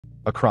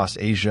Across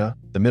Asia,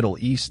 the Middle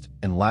East,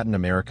 and Latin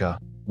America,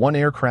 one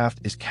aircraft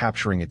is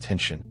capturing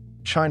attention: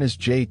 China's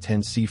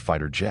J-10C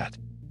fighter jet.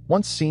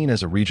 Once seen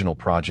as a regional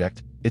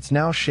project, it's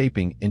now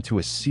shaping into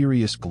a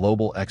serious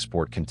global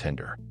export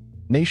contender.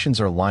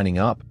 Nations are lining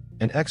up,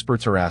 and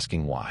experts are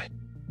asking why.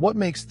 What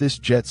makes this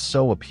jet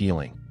so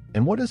appealing,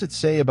 and what does it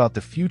say about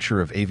the future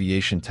of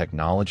aviation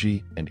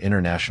technology and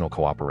international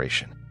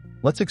cooperation?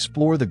 Let's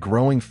explore the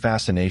growing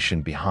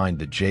fascination behind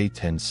the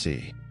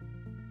J-10C.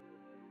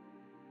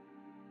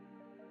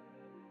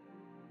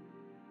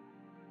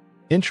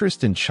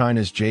 Interest in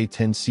China's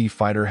J-10C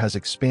fighter has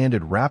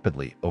expanded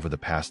rapidly over the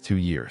past 2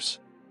 years.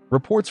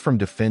 Reports from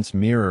Defense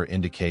Mirror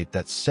indicate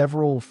that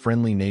several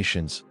friendly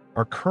nations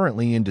are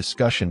currently in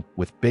discussion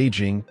with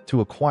Beijing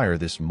to acquire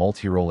this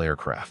multi-role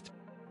aircraft.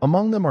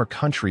 Among them are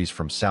countries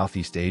from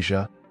Southeast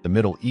Asia, the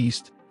Middle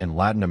East, and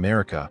Latin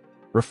America,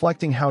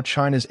 reflecting how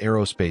China's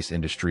aerospace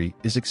industry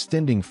is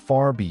extending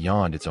far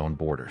beyond its own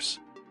borders.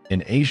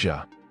 In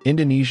Asia,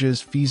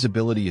 Indonesia's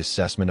feasibility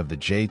assessment of the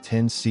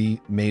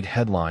J-10C made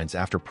headlines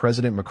after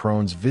President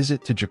Macron's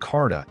visit to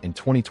Jakarta in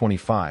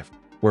 2025,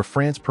 where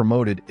France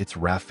promoted its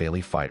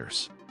Rafale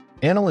fighters.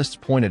 Analysts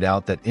pointed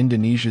out that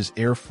Indonesia's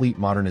air fleet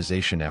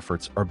modernization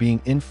efforts are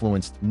being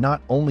influenced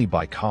not only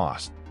by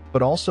cost,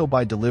 but also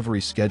by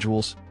delivery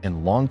schedules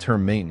and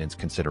long-term maintenance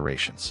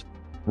considerations.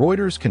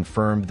 Reuters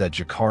confirmed that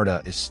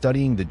Jakarta is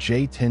studying the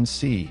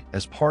J-10C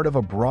as part of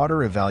a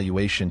broader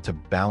evaluation to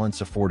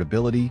balance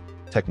affordability,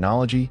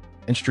 technology,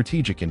 and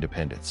strategic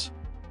independence.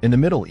 In the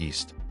Middle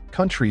East,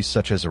 countries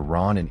such as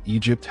Iran and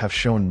Egypt have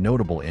shown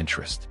notable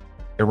interest.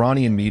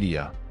 Iranian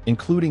media,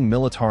 including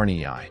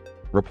Militarny,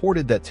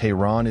 reported that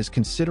Tehran is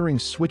considering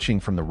switching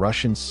from the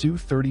Russian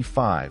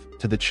Su-35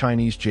 to the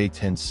Chinese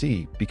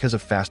J-10C because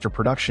of faster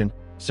production,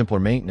 simpler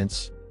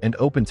maintenance, and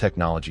open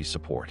technology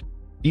support.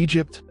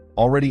 Egypt,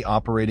 already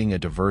operating a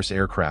diverse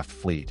aircraft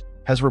fleet,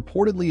 has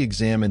reportedly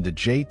examined the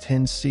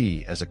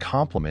J-10C as a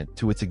complement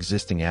to its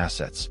existing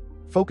assets,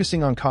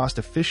 focusing on cost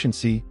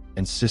efficiency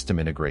and system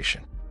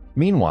integration.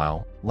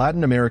 Meanwhile,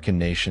 Latin American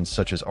nations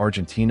such as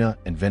Argentina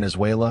and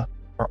Venezuela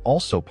are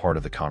also part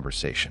of the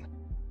conversation.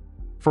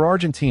 For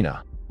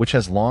Argentina, which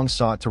has long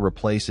sought to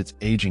replace its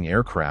aging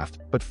aircraft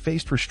but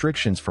faced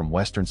restrictions from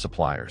Western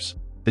suppliers,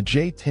 the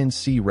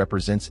J-10C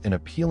represents an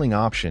appealing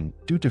option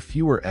due to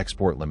fewer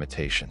export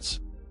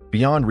limitations.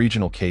 Beyond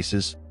regional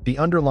cases, the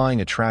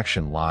underlying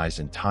attraction lies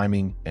in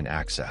timing and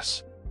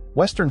access.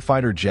 Western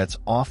fighter jets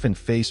often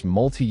face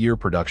multi-year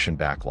production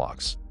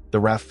backlogs. The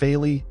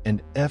Rafale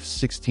and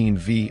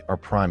F-16V are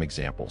prime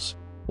examples,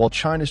 while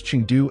China's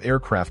Chengdu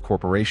Aircraft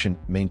Corporation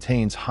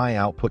maintains high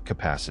output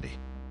capacity.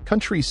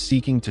 Countries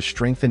seeking to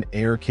strengthen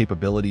air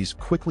capabilities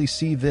quickly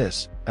see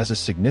this as a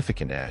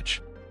significant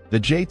edge. The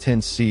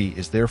J-10C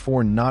is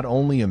therefore not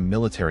only a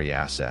military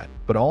asset,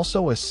 but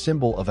also a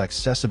symbol of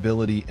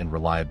accessibility and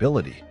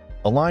reliability,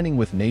 aligning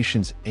with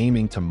nations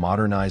aiming to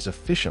modernize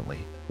efficiently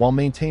while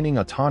maintaining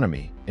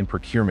autonomy in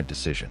procurement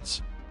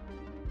decisions.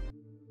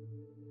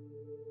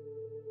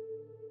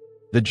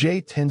 The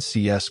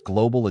J-10C's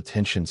global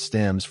attention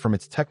stems from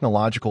its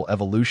technological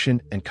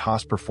evolution and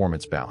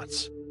cost-performance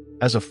balance.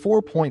 As a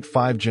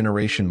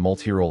 4.5-generation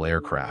multi-role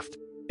aircraft,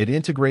 it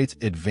integrates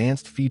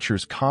advanced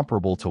features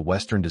comparable to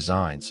Western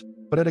designs,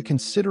 but at a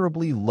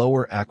considerably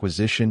lower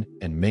acquisition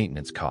and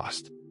maintenance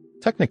cost.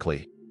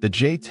 Technically, the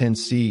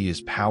J-10C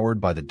is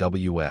powered by the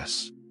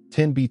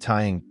WS-10B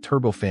Taiyang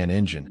turbofan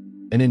engine,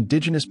 an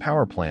indigenous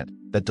power plant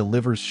that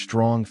delivers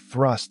strong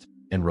thrust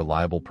and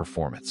reliable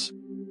performance.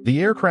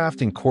 The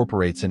aircraft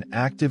incorporates an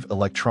active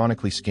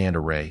electronically scanned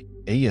array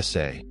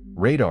 (AESA)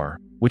 radar,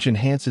 which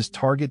enhances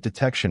target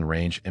detection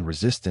range and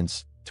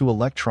resistance to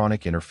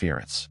electronic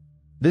interference.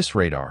 This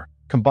radar,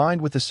 combined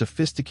with a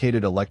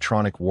sophisticated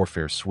electronic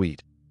warfare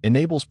suite,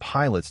 enables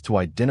pilots to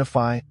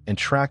identify and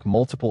track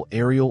multiple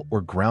aerial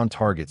or ground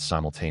targets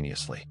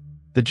simultaneously.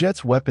 The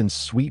jet's weapons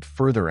suite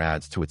further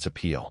adds to its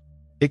appeal.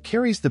 It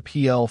carries the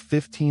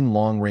PL-15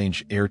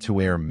 long-range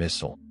air-to-air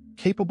missile,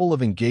 capable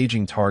of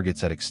engaging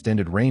targets at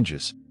extended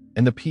ranges,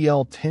 and the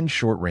PL-10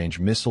 short-range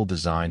missile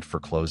designed for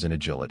close-in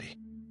agility.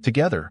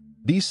 Together,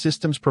 these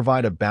systems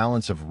provide a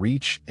balance of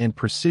reach and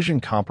precision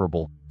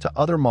comparable to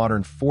other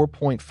modern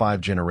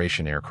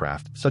 4.5-generation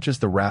aircraft, such as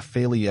the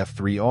Rafale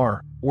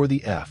F-3R or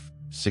the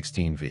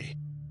F-16V.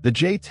 The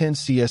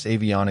J-10C's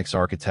avionics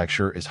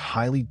architecture is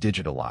highly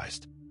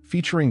digitalized,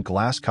 featuring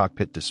glass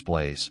cockpit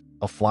displays,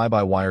 a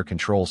fly-by-wire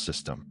control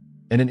system,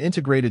 and an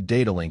integrated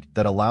data link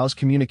that allows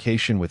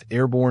communication with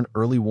airborne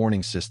early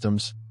warning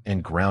systems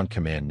and ground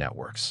command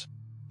networks.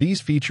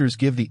 These features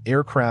give the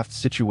aircraft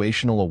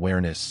situational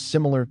awareness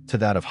similar to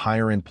that of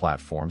higher-end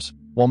platforms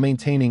while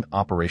maintaining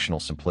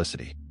operational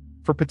simplicity.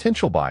 For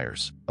potential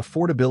buyers,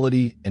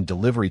 affordability and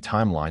delivery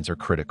timelines are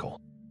critical.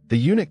 The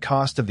unit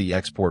cost of the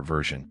export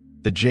version,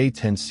 the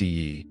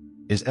J-10CE,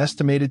 is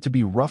estimated to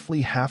be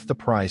roughly half the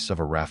price of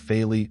a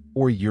Rafale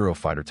or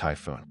Eurofighter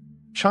Typhoon.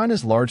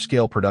 China's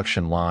large-scale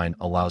production line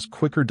allows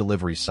quicker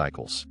delivery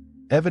cycles,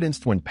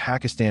 evidenced when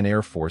Pakistan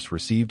Air Force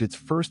received its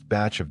first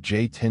batch of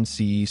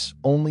J-10Cs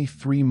only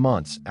 3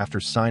 months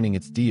after signing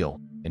its deal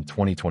in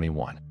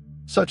 2021.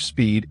 Such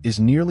speed is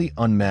nearly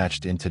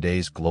unmatched in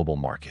today's global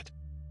market.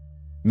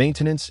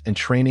 Maintenance and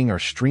training are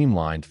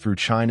streamlined through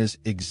China's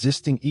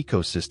existing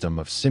ecosystem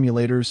of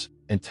simulators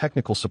and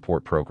technical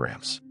support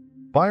programs.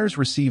 Buyers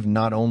receive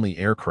not only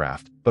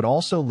aircraft, but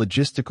also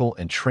logistical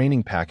and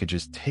training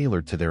packages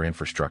tailored to their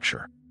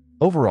infrastructure.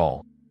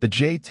 Overall, the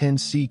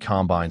J-10C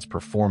combines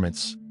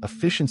performance,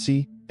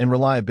 efficiency, and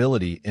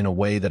reliability in a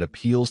way that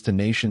appeals to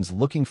nations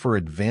looking for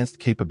advanced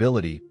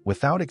capability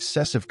without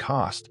excessive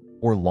cost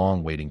or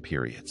long waiting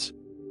periods.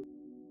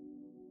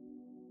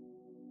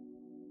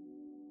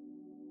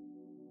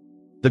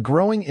 The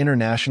growing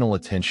international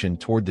attention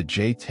toward the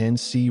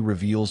J-10C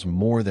reveals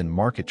more than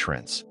market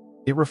trends.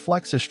 It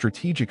reflects a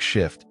strategic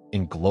shift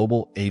in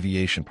global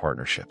aviation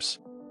partnerships.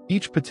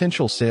 Each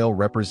potential sale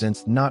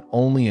represents not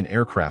only an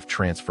aircraft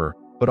transfer,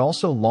 but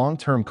also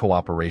long-term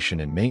cooperation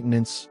in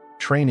maintenance,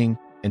 training,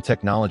 and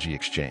technology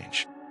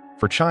exchange.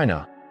 For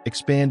China,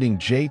 expanding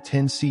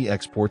J-10C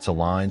exports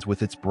aligns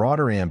with its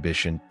broader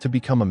ambition to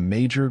become a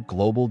major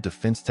global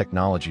defense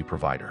technology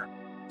provider.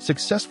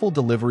 Successful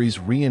deliveries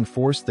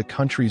reinforce the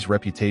country's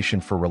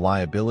reputation for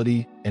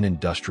reliability and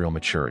industrial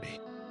maturity.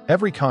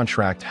 Every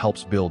contract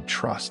helps build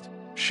trust,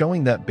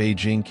 showing that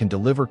Beijing can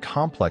deliver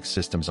complex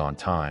systems on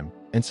time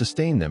and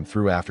sustain them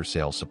through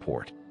after-sales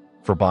support.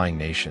 For buying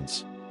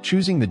nations,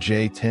 choosing the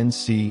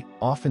J-10C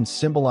often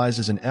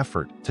symbolizes an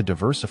effort to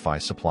diversify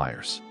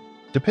suppliers.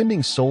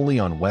 Depending solely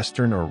on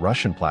Western or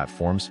Russian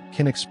platforms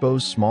can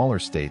expose smaller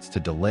states to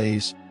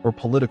delays or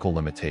political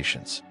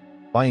limitations.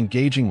 By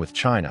engaging with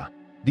China,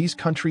 these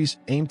countries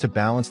aim to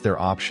balance their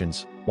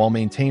options while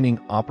maintaining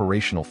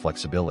operational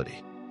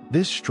flexibility.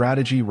 This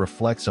strategy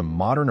reflects a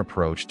modern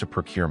approach to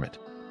procurement,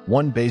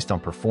 one based on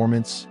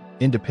performance,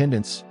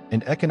 independence,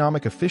 and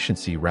economic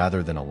efficiency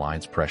rather than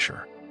alliance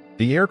pressure.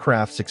 The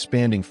aircraft's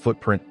expanding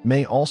footprint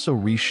may also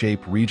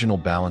reshape regional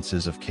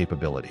balances of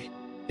capability.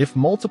 If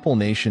multiple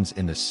nations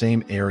in the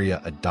same area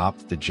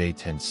adopt the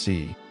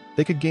J-10C,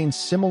 they could gain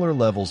similar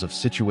levels of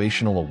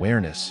situational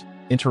awareness,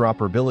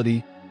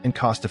 interoperability, and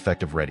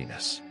cost-effective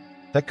readiness.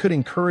 That could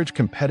encourage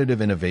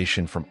competitive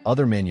innovation from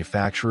other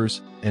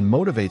manufacturers and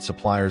motivate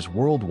suppliers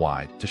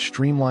worldwide to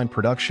streamline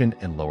production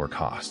and lower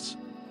costs.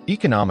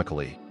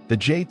 Economically, the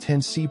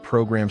J-10C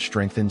program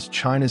strengthens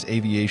China's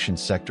aviation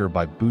sector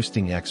by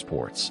boosting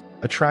exports,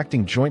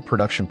 attracting joint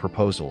production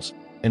proposals,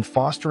 and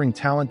fostering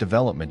talent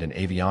development in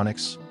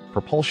avionics,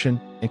 propulsion,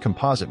 and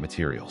composite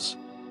materials.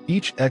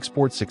 Each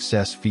export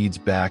success feeds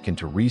back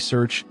into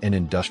research and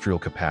industrial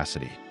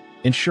capacity,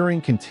 ensuring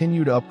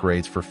continued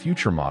upgrades for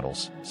future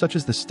models, such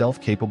as the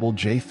stealth-capable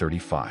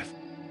J-35.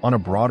 On a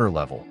broader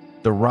level,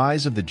 the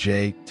rise of the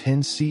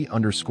J-10C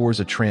underscores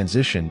a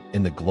transition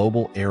in the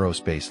global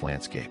aerospace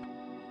landscape.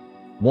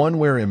 One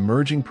where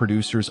emerging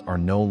producers are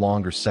no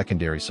longer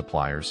secondary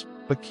suppliers,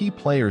 but key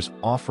players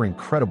offering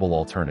credible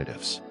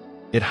alternatives.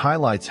 It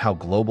highlights how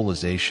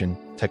globalization,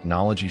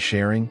 technology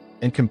sharing,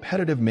 and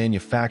competitive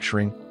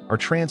manufacturing are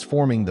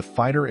transforming the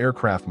fighter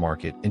aircraft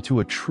market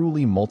into a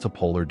truly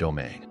multipolar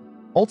domain.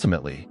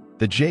 Ultimately,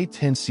 the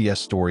J-10CS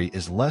story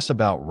is less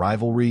about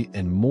rivalry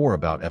and more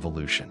about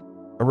evolution,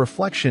 a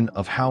reflection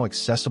of how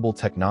accessible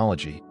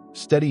technology,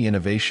 steady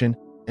innovation,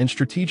 and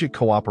strategic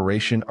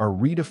cooperation are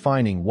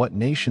redefining what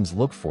nations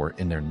look for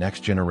in their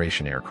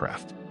next-generation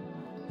aircraft.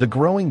 The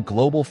growing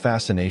global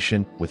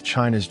fascination with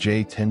China's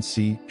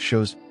J-10C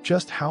shows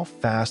just how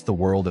fast the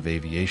world of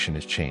aviation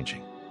is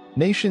changing.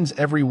 Nations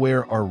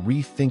everywhere are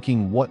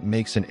rethinking what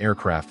makes an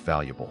aircraft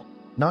valuable,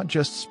 not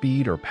just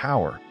speed or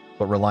power,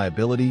 but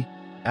reliability,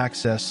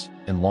 access,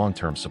 and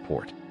long-term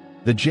support.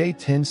 The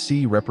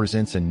J-10C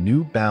represents a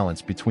new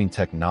balance between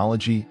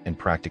technology and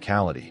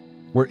practicality,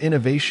 where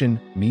innovation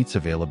meets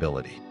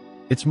availability.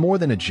 It's more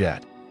than a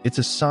jet, it's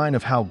a sign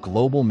of how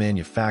global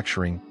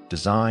manufacturing,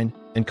 design,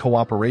 and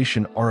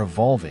cooperation are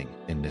evolving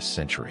in this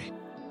century.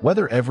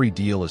 Whether every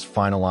deal is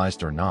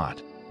finalized or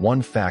not,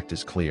 one fact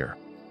is clear.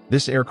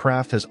 This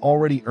aircraft has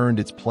already earned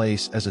its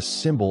place as a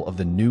symbol of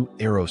the new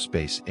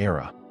aerospace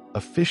era,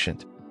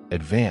 efficient,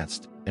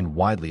 advanced, and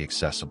widely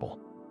accessible.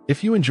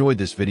 If you enjoyed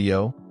this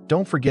video,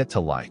 don't forget to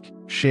like,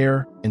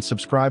 share, and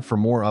subscribe for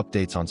more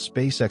updates on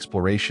space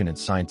exploration and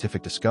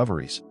scientific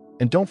discoveries.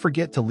 And don't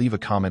forget to leave a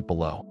comment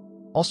below.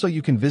 Also,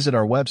 you can visit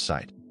our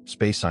website,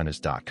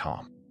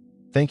 SpaceEyeNews.com.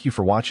 Thank you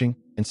for watching,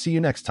 and see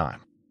you next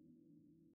time.